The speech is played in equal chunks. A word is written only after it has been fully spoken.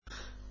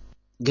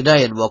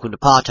G'day and welcome to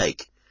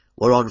Partake.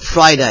 We're on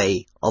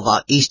Friday of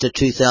our Easter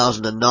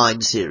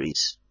 2009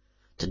 series.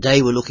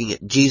 Today we're looking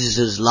at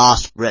Jesus'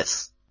 last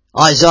breath.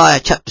 Isaiah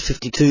chapter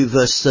 52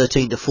 verse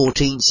 13 to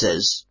 14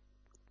 says,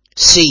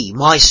 "See,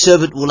 my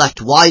servant will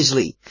act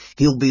wisely.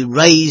 He will be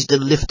raised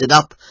and lifted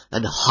up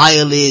and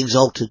highly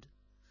exalted.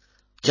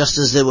 Just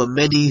as there were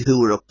many who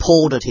were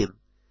appalled at him,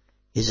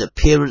 his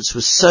appearance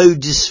was so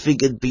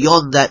disfigured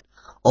beyond that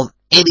of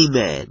any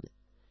man,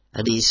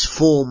 and his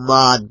form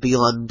marred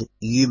beyond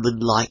human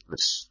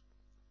likeness."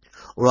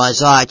 Or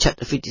Isaiah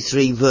chapter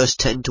 53 verse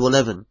 10 to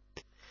 11.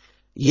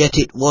 "Yet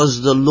it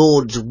was the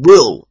Lord's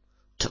will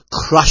to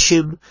crush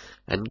him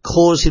and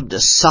cause him to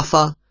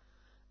suffer,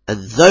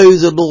 and though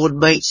the Lord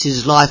makes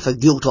his life a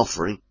guilt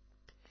offering,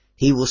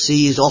 he will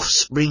see his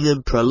offspring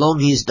and prolong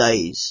his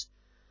days,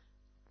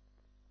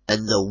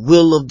 and the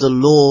will of the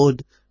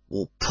Lord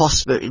will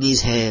prosper in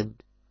his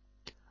hand.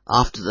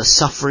 After the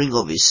suffering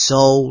of his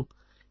soul,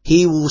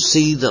 he will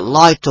see the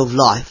light of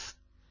life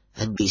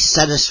and be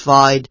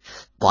satisfied.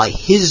 By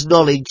his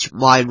knowledge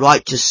my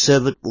righteous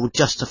servant will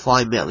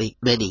justify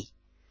many,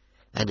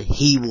 and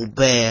he will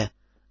bear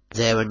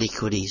their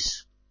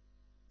iniquities."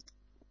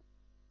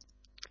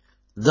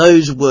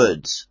 Those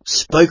words,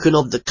 spoken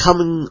of the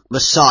coming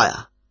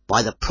Messiah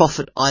by the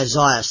prophet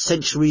Isaiah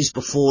centuries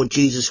before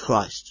Jesus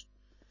Christ.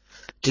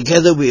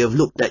 Together we have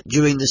looked at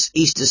during this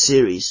Easter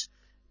series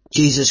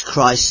Jesus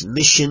Christ's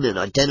mission and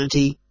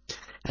identity,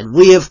 and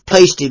we have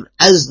placed him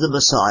as the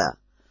Messiah,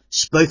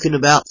 spoken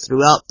about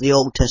throughout the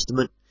Old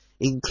Testament,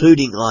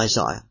 including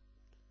Isaiah.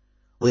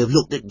 We have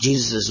looked at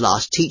Jesus'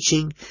 last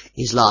teaching,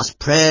 his last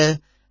prayer,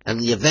 and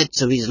the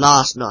events of his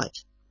last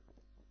night.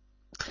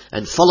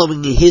 And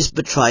following his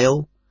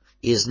betrayal,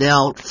 he is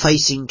now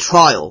facing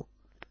trial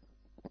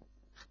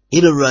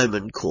in a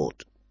Roman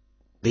court,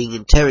 being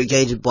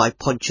interrogated by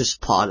Pontius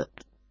Pilate.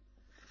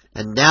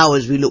 And now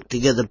as we look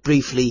together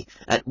briefly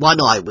at one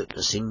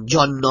eyewitness in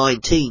John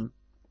 19,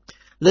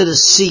 let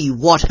us see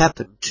what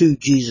happened to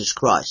Jesus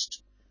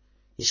Christ.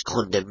 His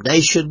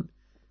condemnation,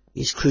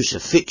 his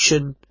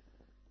crucifixion,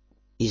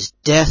 his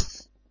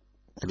death,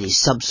 and his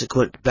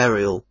subsequent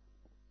burial.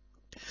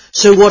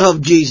 So what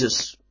of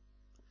Jesus?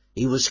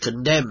 He was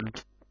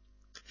condemned.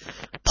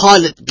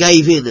 Pilate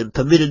gave in and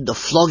permitted the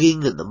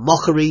flogging and the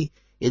mockery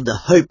in the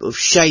hope of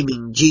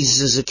shaming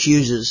Jesus'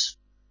 accusers.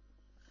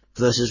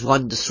 Verses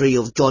 1 to 3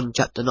 of John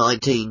chapter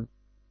 19.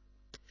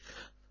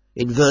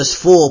 In verse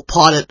 4,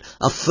 Pilate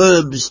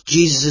affirms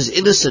Jesus'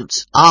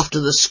 innocence after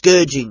the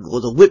scourging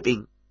or the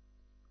whipping.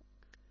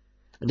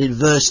 And in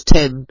verse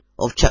 10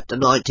 of chapter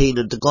 19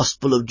 of the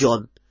Gospel of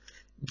John,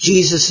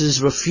 Jesus'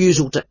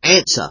 refusal to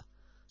answer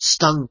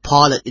stung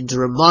Pilate into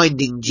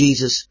reminding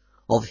Jesus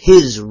of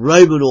his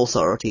Roman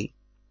authority.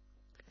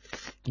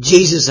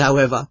 Jesus,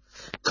 however,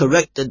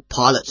 corrected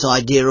Pilate's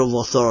idea of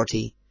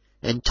authority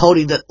and told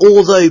him that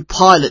although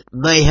Pilate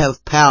may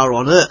have power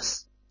on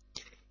earth,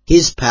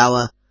 his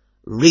power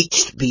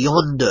reached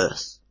beyond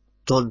earth.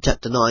 John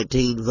chapter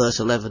 19 verse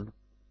 11.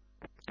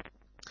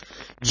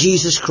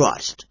 Jesus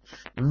Christ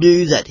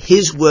knew that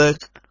his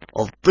work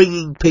of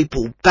bringing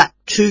people back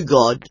to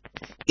God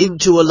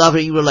into a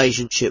loving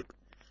relationship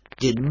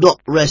did not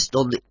rest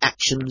on the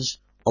actions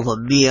of a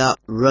mere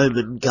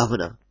Roman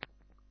governor.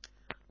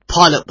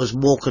 Pilate was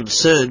more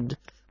concerned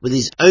with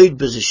his own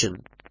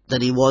position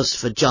than he was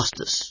for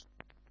justice.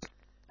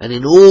 And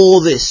in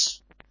all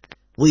this,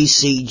 we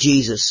see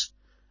Jesus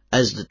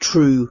as the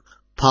true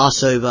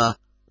Passover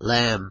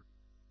lamb.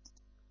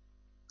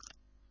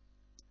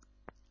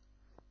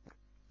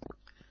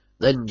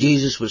 Then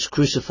Jesus was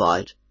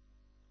crucified.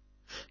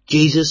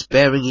 Jesus,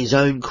 bearing his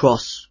own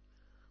cross,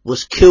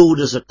 was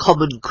killed as a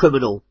common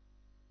criminal.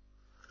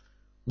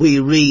 We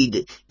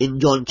read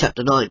in John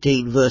chapter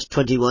 19 verse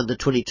 21 to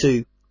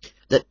 22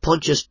 that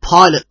Pontius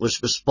Pilate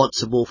was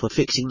responsible for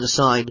fixing the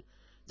sign,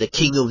 "The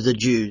King of the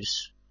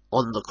Jews,"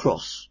 on the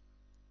cross.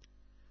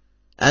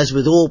 As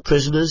with all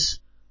prisoners,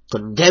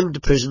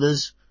 condemned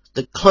prisoners,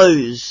 the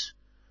clothes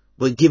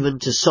were given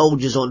to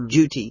soldiers on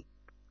duty.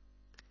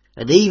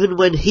 And even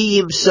when he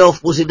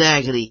himself was in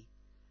agony,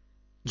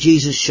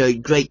 Jesus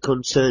showed great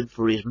concern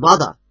for his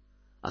mother,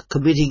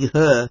 committing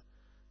her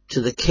to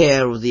the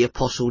care of the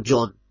Apostle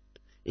John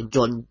in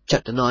John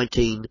chapter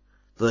 19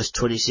 verse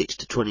 26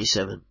 to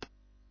 27.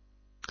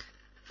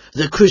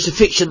 The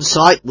crucifixion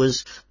site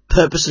was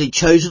purposely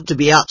chosen to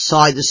be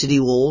outside the city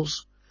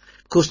walls,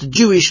 because the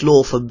Jewish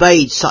law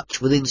forbade such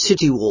within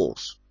city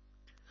walls.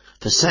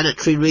 For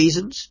sanitary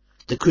reasons,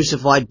 the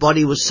crucified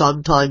body was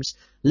sometimes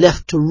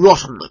left to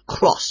rot on the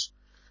cross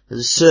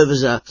and serve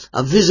as a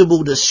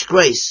visible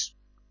disgrace,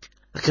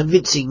 a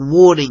convincing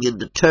warning and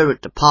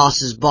deterrent to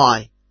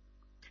passers-by.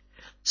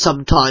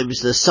 Sometimes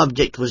the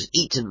subject was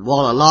eaten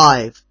while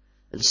alive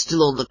and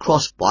still on the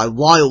cross by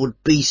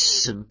wild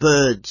beasts and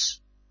birds.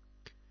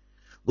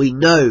 We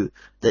know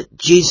that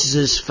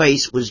Jesus'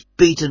 face was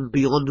beaten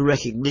beyond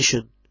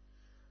recognition.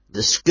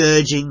 The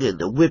scourging and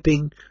the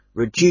whipping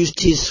reduced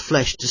his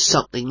flesh to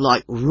something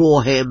like raw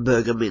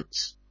hamburger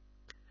mince.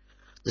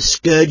 The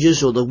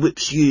scourges or the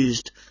whips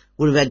used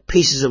would have had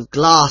pieces of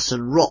glass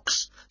and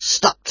rocks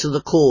stuck to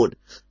the cord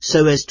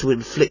so as to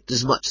inflict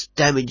as much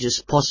damage as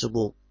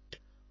possible,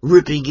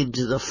 ripping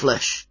into the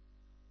flesh.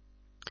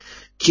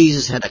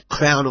 Jesus had a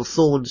crown of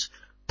thorns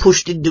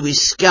pushed into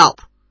his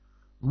scalp,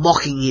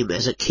 mocking him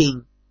as a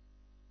king.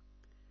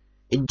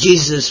 In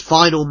Jesus'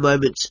 final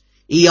moments,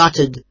 he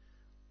uttered,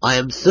 "I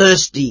am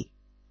thirsty,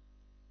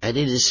 and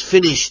it is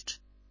finished."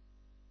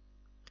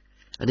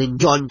 And in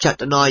John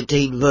chapter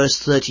 19 verse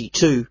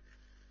 32,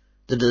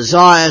 the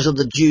desires of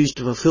the Jews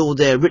to fulfill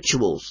their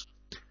rituals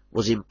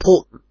was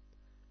important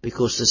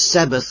because the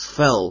Sabbath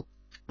fell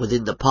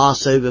within the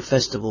Passover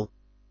festival.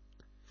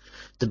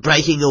 The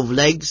breaking of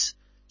legs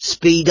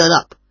speeded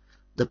up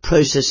the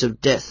process of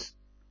death,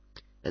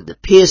 and the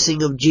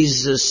piercing of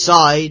Jesus'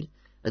 side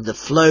and the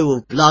flow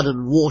of blood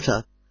and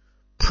water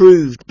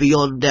proved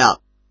beyond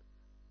doubt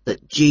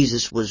that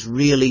Jesus was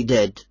really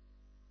dead.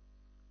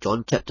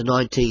 John chapter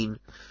 19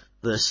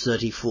 verse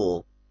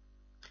 34.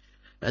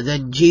 And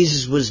then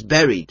Jesus was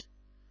buried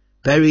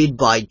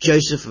by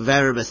Joseph of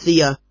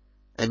Arimathea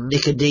and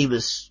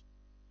Nicodemus.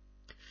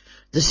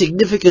 The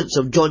significance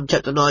of John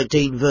chapter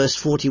 19 verse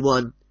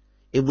 41,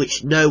 in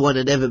which no one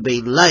had ever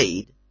been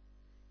laid,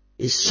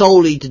 is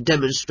solely to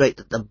demonstrate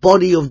that the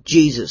body of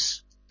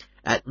Jesus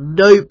at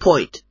no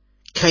point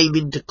came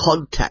into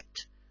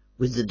contact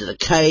with the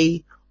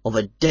decay of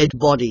a dead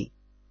body.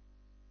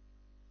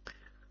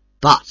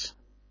 But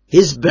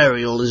his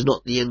burial is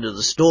not the end of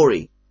the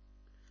story.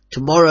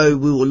 Tomorrow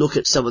we will look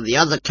at some of the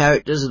other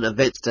characters and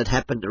events that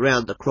happened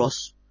around the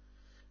cross,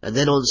 and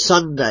then on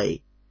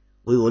Sunday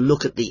we will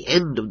look at the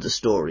end of the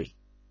story.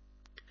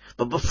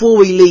 But before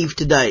we leave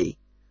today,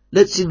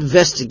 let's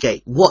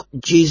investigate what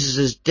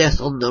Jesus'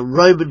 death on the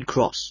Roman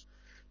cross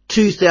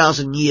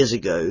 2,000 years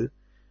ago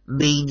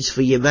means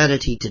for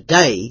humanity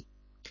today,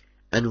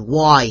 and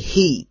why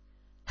he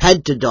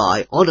had to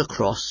die on a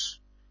cross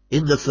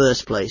in the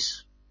first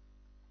place.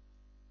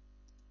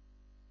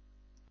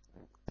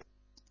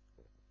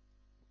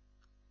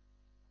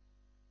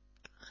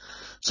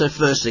 So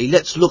firstly,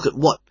 let's look at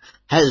what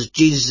has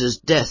Jesus'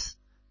 death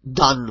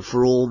done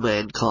for all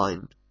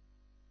mankind.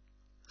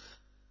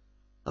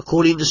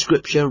 According to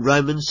Scripture,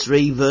 Romans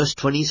 3 verse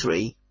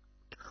 23,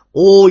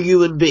 all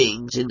human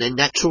beings in their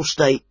natural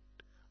state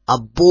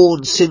are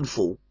born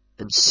sinful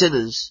and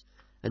sinners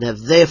and have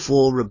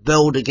therefore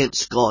rebelled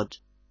against God.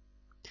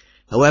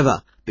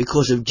 However,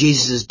 because of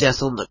Jesus'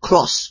 death on the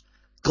cross,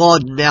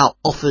 God now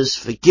offers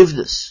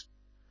forgiveness,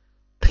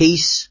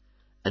 peace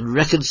and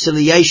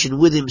reconciliation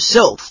with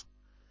himself,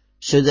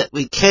 so that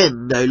we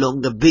can no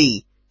longer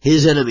be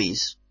his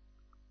enemies.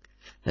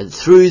 And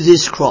through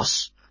this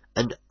cross,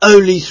 and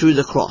only through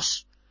the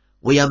cross,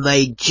 we are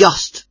made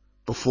just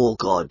before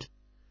God.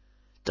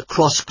 The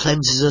cross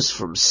cleanses us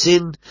from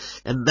sin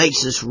and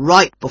makes us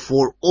right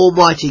before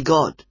Almighty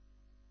God.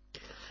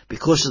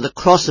 Because of the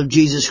cross of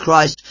Jesus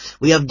Christ,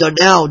 we have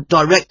now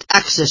direct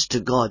access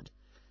to God,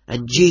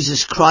 and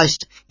Jesus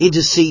Christ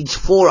intercedes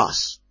for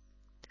us.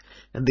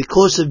 And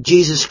because of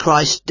Jesus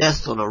Christ's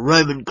death on a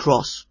Roman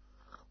cross,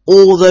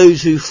 all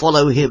those who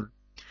follow him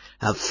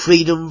have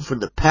freedom from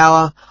the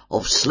power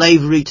of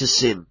slavery to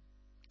sin.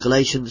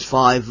 Galatians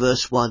 5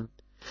 verse 1.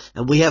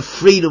 And we have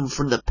freedom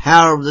from the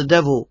power of the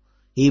devil.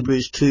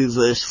 Hebrews 2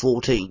 verse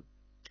 14.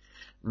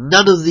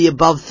 None of the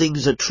above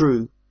things are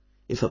true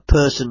if a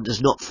person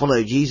does not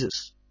follow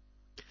Jesus.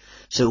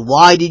 So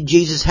why did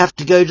Jesus have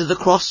to go to the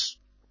cross?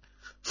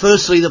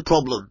 Firstly, the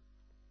problem.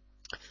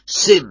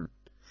 Sin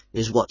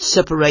is what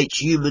separates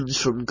humans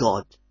from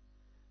God,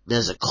 and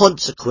as a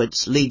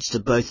consequence leads to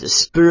both a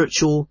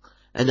spiritual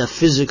and a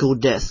physical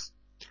death.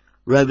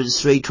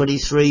 Romans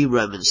 3:23,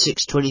 Romans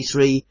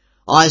 6:23,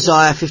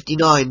 Isaiah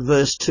 59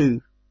 verse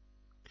 2.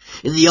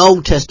 In the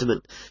Old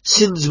Testament,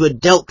 sins were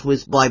dealt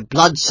with by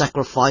blood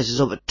sacrifices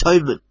of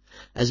atonement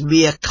as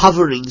mere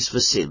coverings for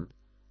sin.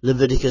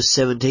 Leviticus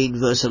 17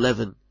 verse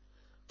 11.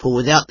 For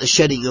without the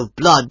shedding of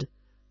blood,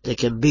 there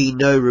can be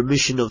no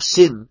remission of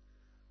sin,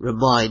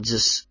 reminds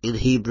us in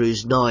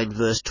Hebrews 9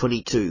 verse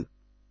 22.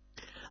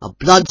 A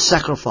blood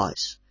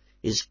sacrifice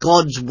is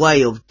God's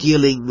way of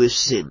dealing with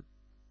sin.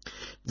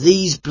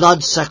 These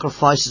blood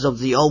sacrifices of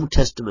the Old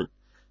Testament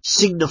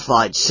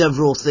signified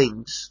several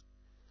things.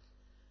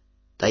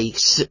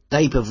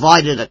 They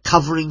provided a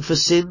covering for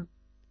sin.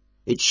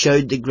 It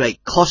showed the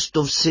great cost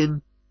of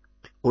sin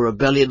or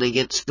rebellion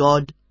against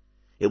God.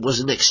 It was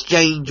an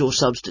exchange or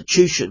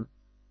substitution.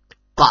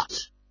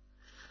 But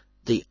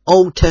the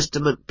Old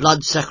Testament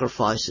blood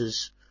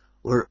sacrifices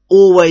were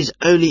always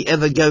only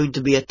ever going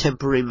to be a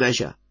temporary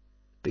measure,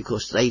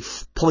 because they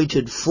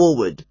pointed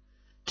forward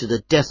to the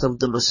death of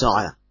the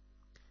Messiah.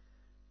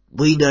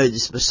 We know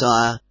this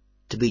Messiah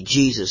to be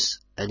Jesus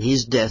and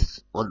his death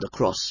on the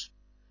cross.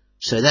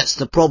 So that's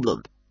the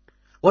problem.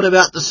 What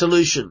about the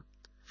solution?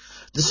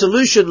 The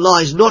solution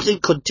lies not in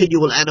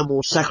continual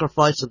animal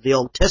sacrifice of the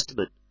Old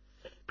Testament,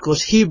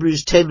 because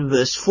Hebrews 10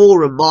 verse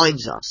 4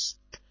 reminds us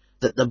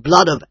that the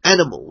blood of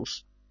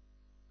animals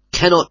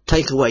cannot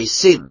take away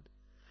sin,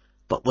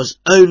 but was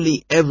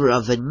only ever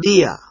a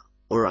veneer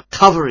or a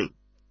covering.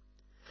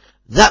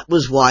 That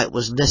was why it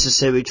was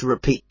necessary to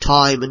repeat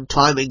time and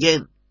time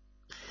again.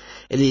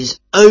 It is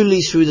only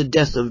through the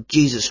death of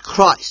Jesus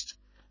Christ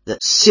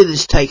that sin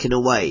is taken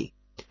away,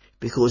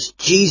 because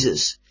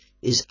Jesus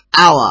is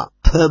our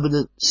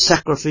permanent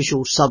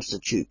sacrificial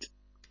substitute.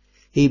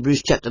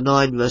 Hebrews chapter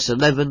 9 verse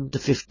 11 to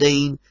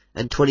 15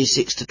 and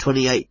 26 to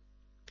 28.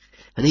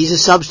 And he's a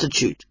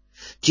substitute.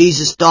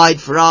 Jesus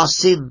died for our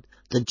sin,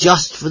 the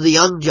just for the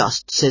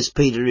unjust, says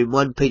Peter in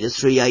 1 Peter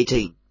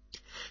 3:18.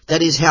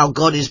 That is how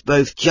God is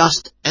both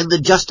just and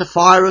the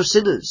justifier of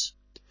sinners.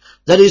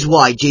 That is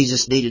why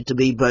Jesus needed to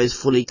be both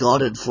fully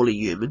God and fully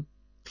human.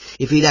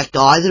 If he lacked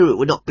either, it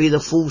would not be the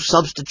full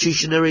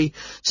substitutionary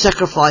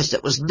sacrifice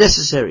that was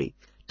necessary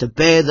to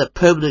bear the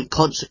permanent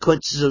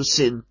consequences of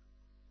sin.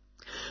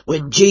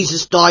 When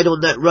Jesus died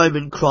on that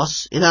Roman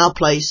cross in our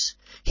place,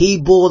 he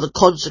bore the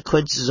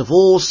consequences of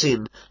all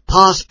sin,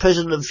 past,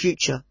 present and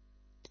future.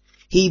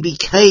 He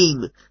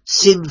became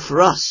sin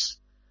for us.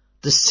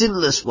 The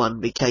sinless one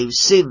became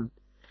sin,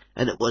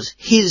 and it was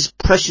his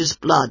precious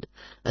blood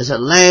as a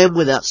lamb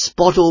without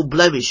spot or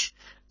blemish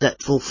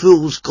that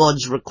fulfills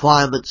God's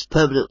requirements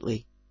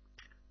permanently.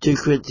 2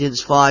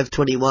 Corinthians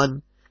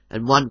 5:21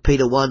 and 1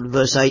 Peter 1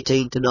 verse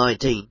 18 to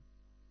 19.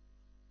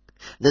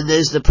 Then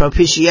there's the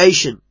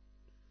propitiation,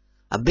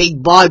 a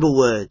big Bible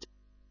word.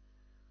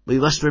 We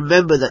must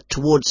remember that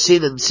towards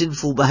sin and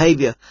sinful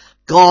behaviour,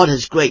 God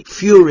has great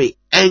fury,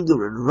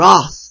 anger and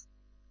wrath.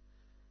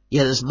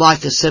 Yet as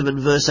Micah 7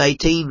 verse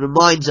 18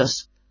 reminds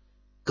us,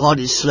 God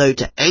is slow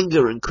to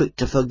anger and quick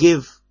to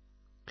forgive.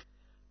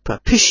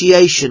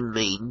 Propitiation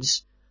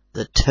means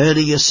the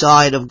turning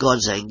aside of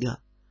God's anger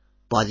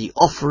by the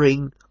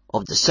offering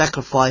of the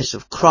sacrifice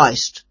of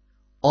Christ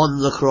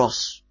on the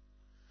cross.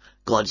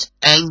 God's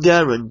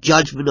anger and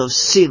judgment of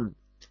sin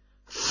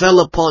fell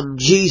upon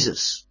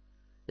Jesus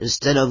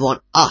instead of on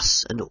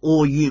us and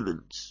all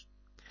humans.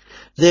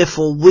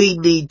 Therefore we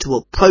need to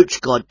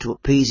approach God to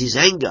appease his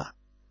anger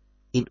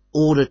in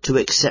order to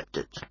accept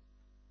it.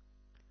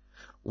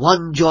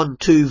 1 John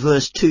 2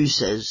 verse 2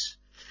 says,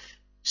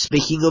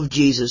 speaking of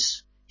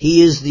Jesus,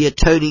 he is the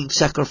atoning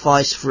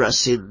sacrifice for our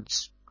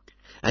sins,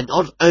 and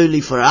not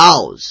only for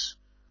ours,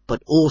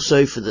 but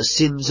also for the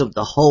sins of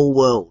the whole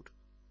world.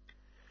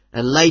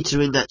 And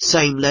later in that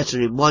same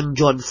letter in 1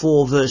 John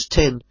 4 verse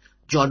 10,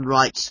 John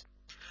writes,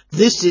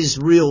 this is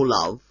real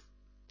love,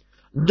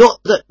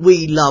 not that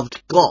we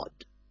loved God,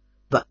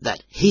 but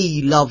that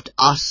he loved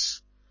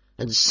us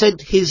and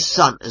sent his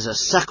Son as a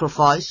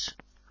sacrifice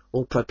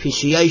or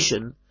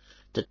propitiation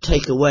to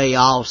take away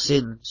our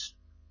sins.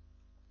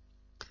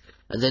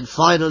 And then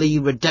finally,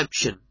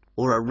 redemption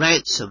or a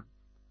ransom.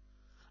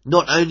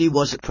 Not only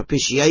was it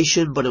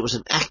propitiation, but it was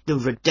an act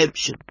of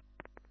redemption.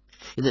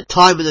 In the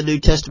time of the New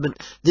Testament,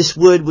 this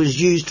word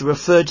was used to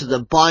refer to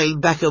the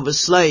buying back of a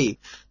slave,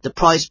 the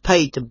price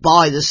paid to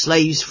buy the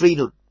slave's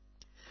freedom.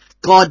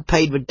 God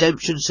paid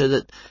redemption so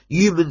that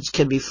humans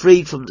can be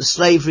freed from the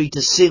slavery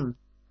to sin.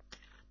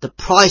 The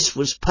price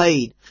was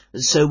paid,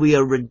 and so we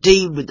are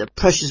redeemed with the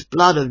precious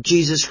blood of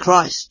Jesus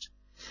Christ.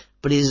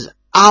 But it is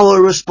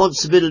our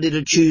responsibility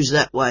to choose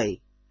that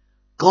way.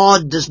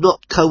 God does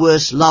not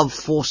coerce love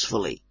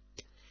forcefully.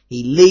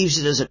 He leaves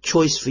it as a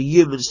choice for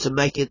humans to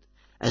make it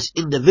as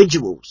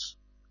individuals.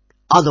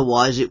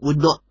 Otherwise it would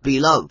not be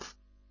love.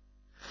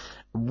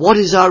 What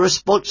is our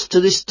response to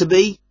this to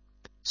be?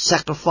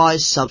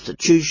 Sacrifice,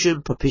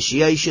 substitution,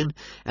 propitiation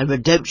and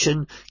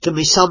redemption can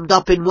be summed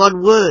up in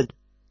one word.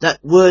 That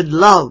word,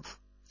 love.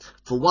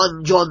 For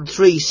 1 John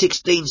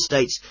 3:16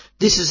 states,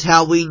 this is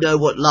how we know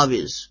what love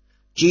is.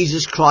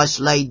 Jesus Christ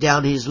laid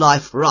down his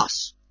life for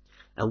us,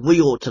 and we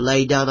ought to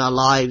lay down our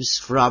lives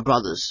for our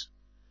brothers.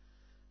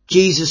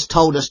 Jesus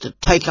told us to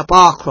take up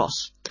our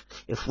cross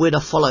if we're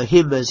to follow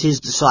him as his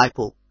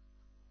disciple.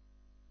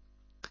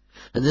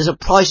 And there's a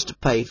price to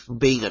pay for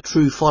being a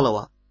true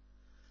follower.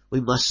 We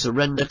must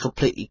surrender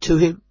completely to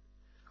him.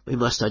 We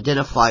must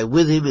identify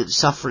with him in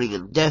suffering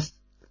and death.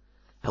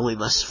 And we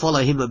must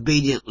follow him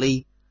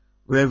obediently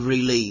wherever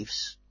he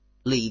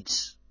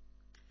leads.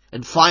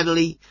 And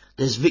finally,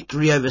 there's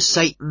victory over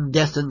Satan,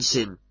 death and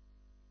sin.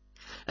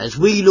 As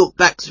we look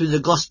back through the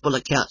gospel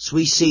accounts,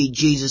 we see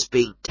Jesus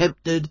being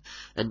tempted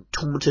and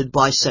taunted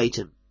by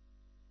Satan.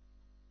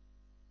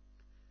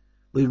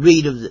 We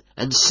read of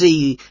and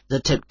see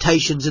the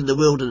temptations in the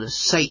wilderness,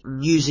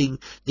 Satan using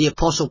the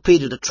Apostle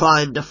Peter to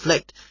try and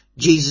deflect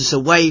Jesus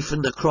away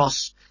from the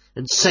cross,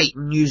 and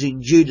Satan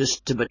using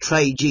Judas to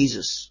betray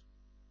Jesus.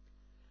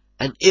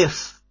 And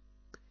if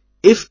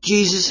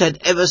Jesus had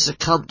ever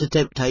succumbed to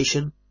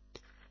temptation,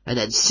 and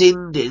had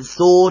sinned in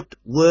thought,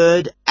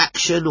 word,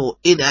 action or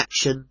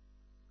inaction,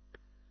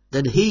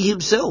 then he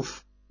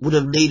himself would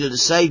have needed a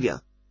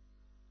saviour.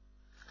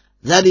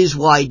 That is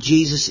why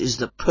Jesus is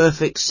the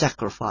perfect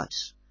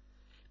sacrifice,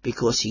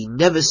 because he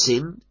never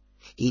sinned,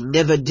 he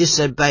never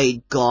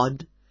disobeyed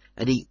God,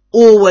 and he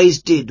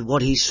always did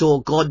what he saw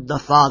God the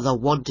Father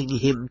wanting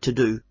him to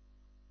do.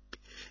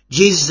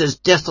 Jesus'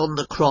 death on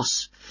the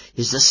cross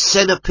is the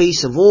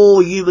centerpiece of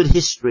all human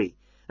history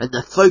and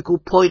the focal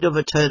point of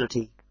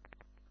eternity.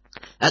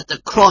 At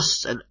the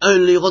cross and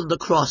only on the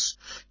cross,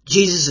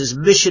 Jesus'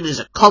 mission is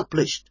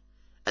accomplished,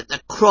 At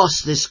the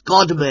cross, this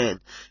God-man,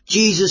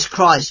 Jesus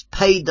Christ,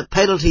 paid the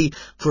penalty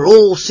for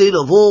all sin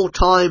of all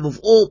time, of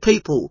all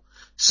people,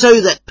 so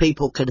that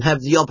people can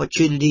have the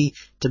opportunity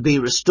to be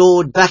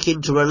restored back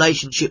into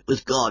relationship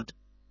with God.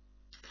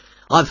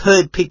 I've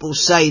heard people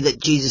say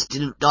that Jesus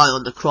didn't die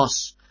on the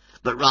cross,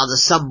 but rather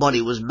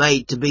somebody was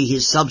made to be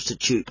his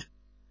substitute.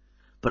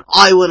 But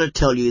I want to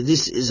tell you,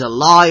 this is a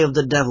lie of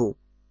the devil.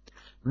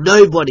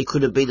 Nobody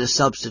could have been a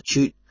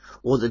substitute,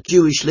 or the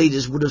Jewish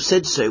leaders would have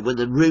said so when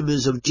the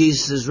rumours of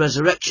Jesus'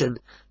 resurrection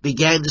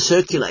began to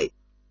circulate.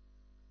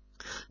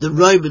 The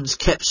Romans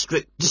kept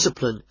strict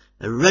discipline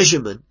and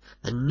regimen,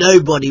 and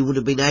nobody would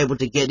have been able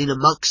to get in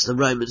amongst the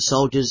Roman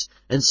soldiers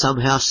and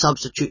somehow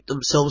substitute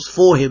themselves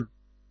for him.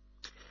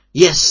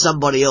 Yes,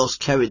 somebody else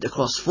carried the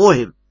cross for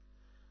him,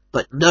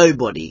 but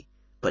nobody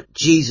but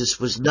Jesus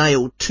was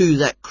nailed to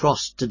that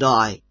cross to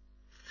die.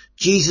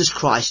 Jesus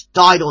Christ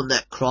died on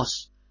that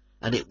cross,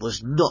 and it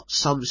was not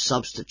some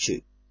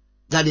substitute.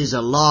 That is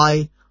a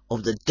lie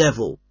of the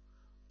devil,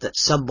 that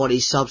somebody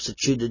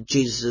substituted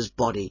Jesus'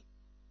 body.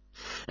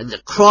 And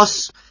the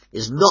cross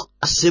is not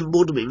a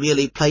symbol to be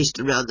merely placed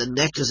around the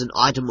neck as an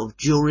item of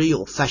jewellery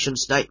or fashion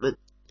statement.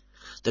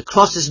 The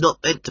cross is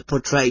not meant to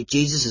portray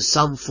Jesus as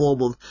some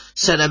form of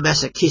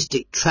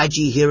sadomasochistic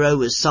tragedy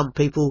hero, as some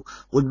people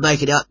would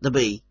make it out to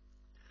be.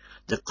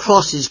 The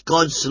cross is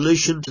God's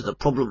solution to the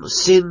problem of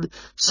sin,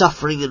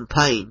 suffering and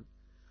pain.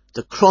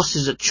 The cross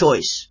is a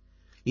choice.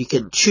 You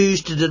can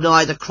choose to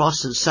deny the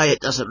cross and say it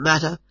doesn't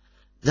matter,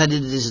 that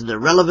it is an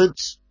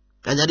irrelevance,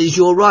 and that is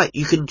your right.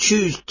 You can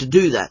choose to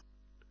do that.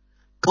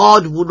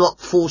 God will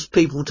not force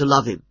people to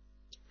love him.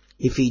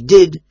 If he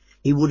did,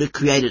 he would have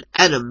created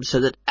Adam so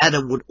that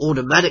Adam would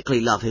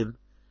automatically love him,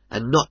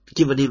 and not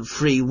given him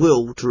free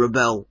will to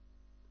rebel.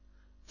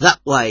 That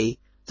way,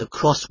 the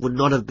cross would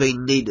not have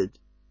been needed.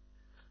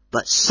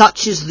 But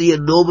such is the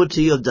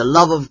enormity of the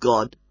love of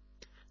God,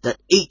 that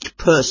each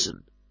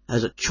person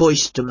has a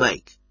choice to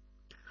make.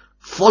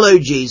 Follow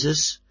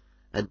Jesus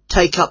and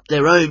take up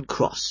their own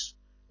cross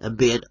and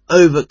be an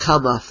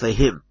overcomer for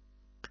him.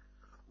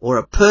 Or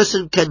a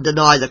person can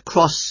deny the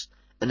cross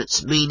and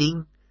its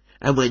meaning,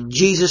 and when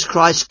Jesus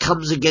Christ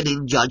comes again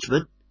in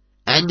judgment,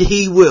 and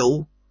he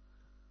will,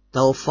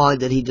 they'll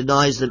find that he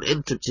denies them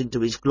entrance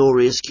into his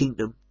glorious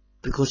kingdom,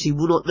 because he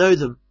will not know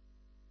them.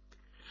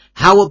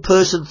 How a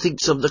person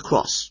thinks of the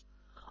cross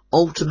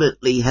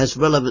ultimately has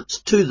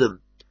relevance to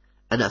them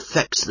and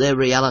affects their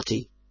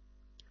reality.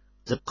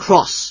 The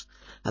cross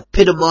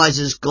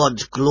epitomizes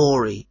God's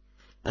glory,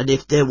 and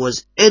if there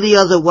was any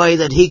other way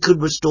that he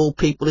could restore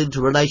people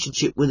into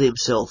relationship with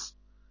himself,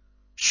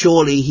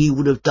 surely he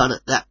would have done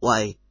it that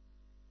way.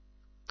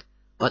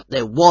 But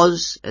there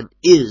was and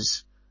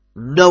is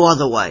no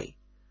other way.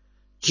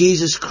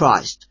 Jesus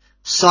Christ,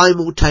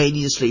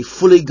 simultaneously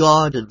fully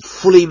God and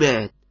fully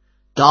man,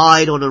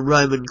 died on a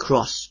Roman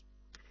cross.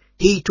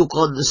 He took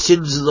on the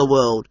sins of the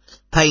world,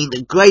 paying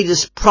the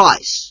greatest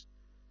price,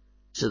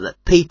 so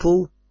that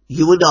people,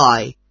 you and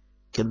I,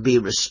 can be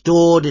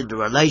restored into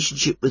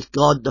relationship with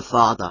God the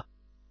Father.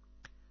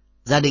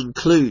 That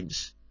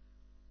includes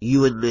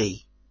you and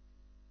me.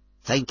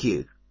 Thank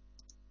you.